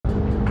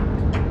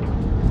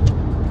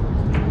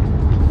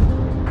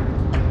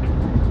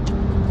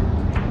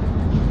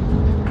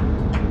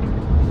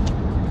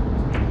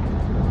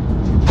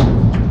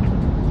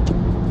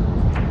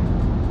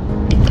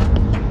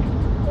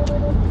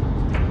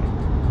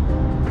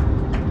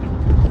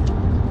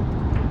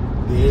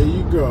there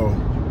you go.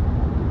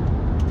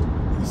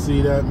 You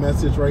see that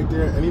message right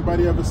there?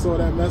 Anybody ever saw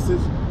that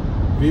message?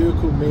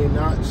 Vehicle may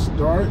not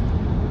start.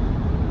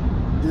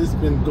 This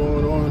has been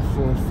going on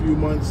for a few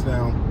months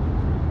now.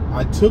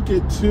 I took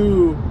it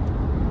to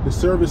the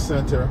service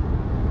center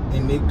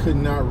and they could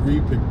not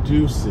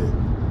reproduce it.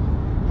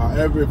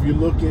 However, if you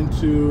look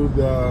into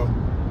the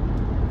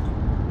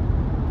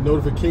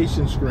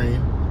notification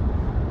screen,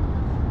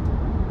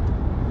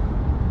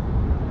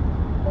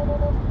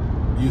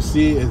 you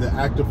see is an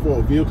active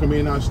fault. Vehicle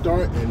may not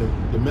start,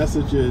 and the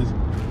message is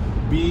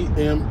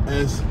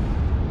BMS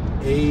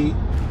A36.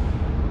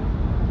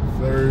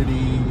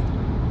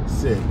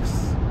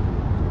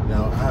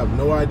 Now, I have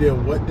no idea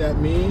what that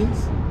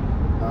means.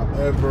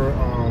 However,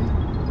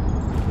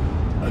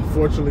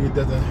 unfortunately, it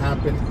doesn't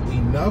happen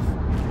enough.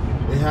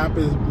 It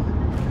happens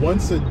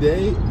once a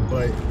day,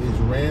 but it's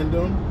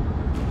random.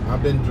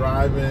 I've been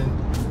driving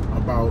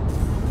about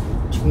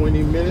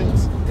 20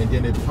 minutes and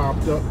then it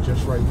popped up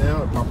just right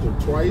now. It popped up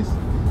twice,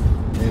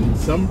 and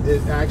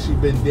it's actually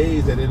been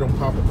days that it don't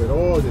pop up at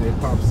all, then it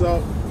pops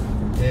up.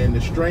 And the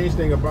strange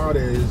thing about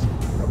it is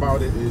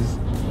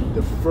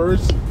the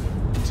first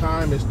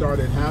time it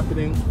started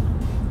happening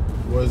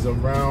was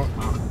around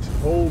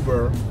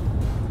October,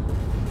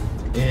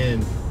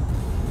 and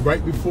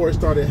right before it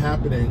started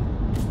happening,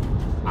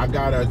 I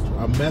got a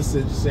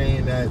message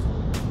saying that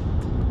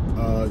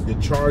the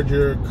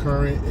charger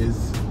current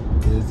is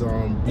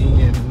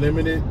being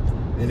limited,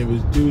 and it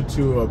was due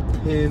to a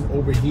pin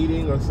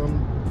overheating or some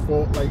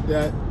fault like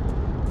that.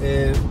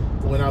 And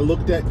when I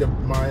looked at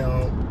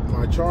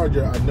my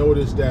charger, I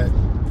noticed that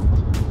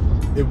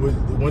it was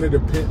one of the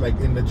pins, like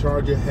in the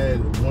charger head,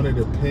 one of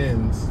the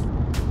pins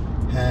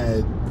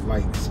had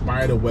like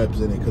spider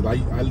webs in it, because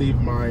I leave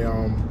my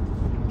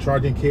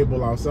charging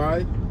cable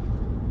outside,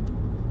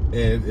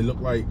 and it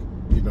looked like,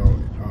 you know,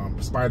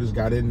 spiders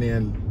got in there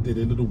and did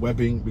a little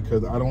webbing,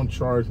 because I don't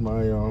charge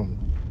my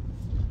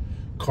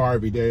car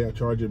every day. I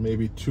charge it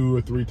maybe 2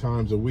 or 3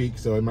 times a week,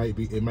 so it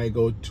might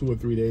go 2 or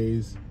 3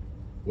 days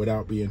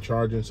without being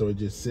charging, so it's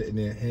just sitting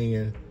there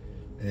hanging.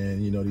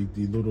 And you know,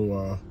 these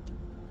little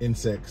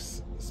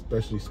insects,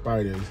 especially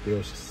spiders,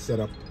 they'll set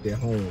up their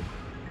home.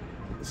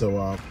 So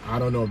I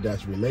don't know if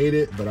that's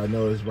related, but I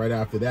know it's right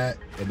after that,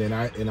 and then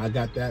I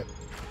got that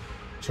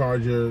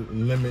charger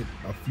limit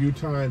a few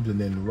times, and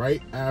then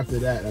right after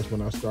that, that's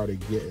when I started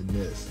getting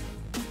this.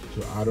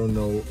 So I don't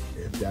know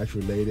if that's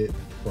related,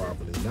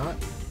 probably not,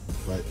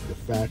 but the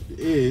fact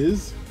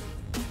is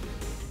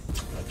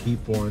I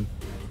keep on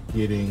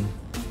getting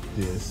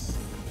this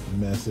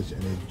message,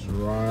 and it's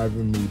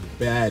driving me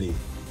batty,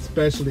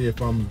 especially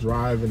if I'm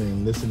driving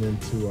and listening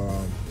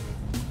to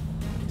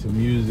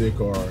music,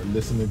 or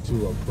listening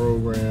to a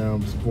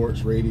program,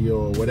 sports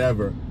radio or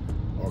whatever,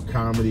 or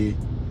comedy.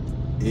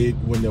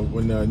 When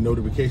the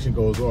notification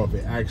goes off,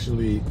 it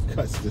actually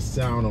cuts the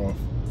sound off.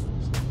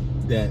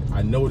 That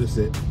I notice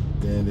it,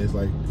 then it's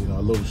like, you know,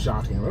 a little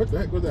shocking. What the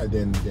heck was that?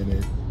 Then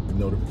the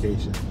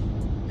notification.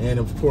 And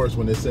of course,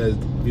 when it says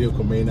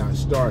vehicle may not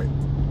start,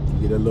 you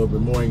get a little bit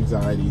more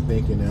anxiety,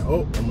 thinking that,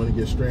 oh, I'm gonna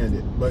get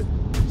stranded. But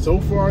so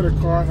far, the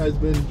car has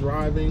been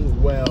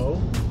driving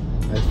well,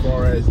 as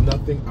far as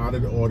nothing out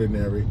of the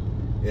ordinary.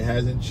 It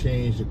hasn't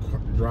changed the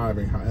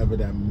driving. However,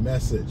 that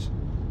message,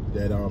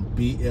 that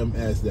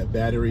BMS, that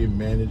battery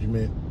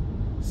management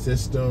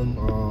system,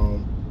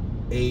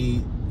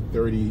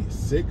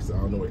 A36, I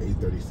don't know what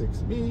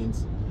A36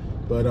 means,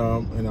 but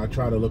and I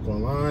try to look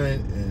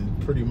online,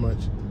 and pretty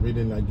much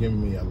really not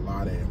giving me a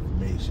lot of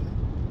information.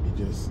 It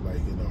just,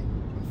 like, you know,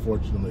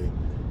 unfortunately,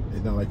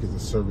 it's not like it's a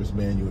service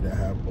manual that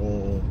have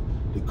all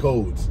the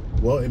codes.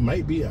 Well, it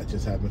might be, I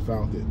just haven't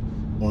found it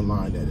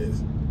online, that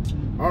is.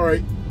 All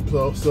right,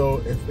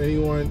 so if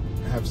anyone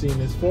have seen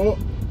this fault,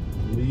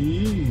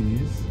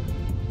 please,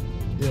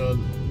 you know,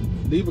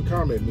 leave a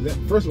comment. But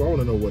first of all, I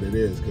want to know what it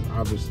is, because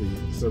obviously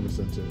the service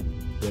center,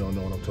 they don't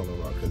know what I'm talking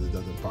about, because it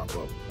doesn't pop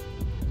up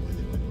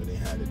when they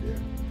had it there.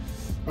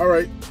 All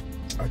right,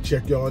 I'll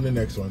check y'all on the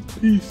next one.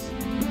 Peace.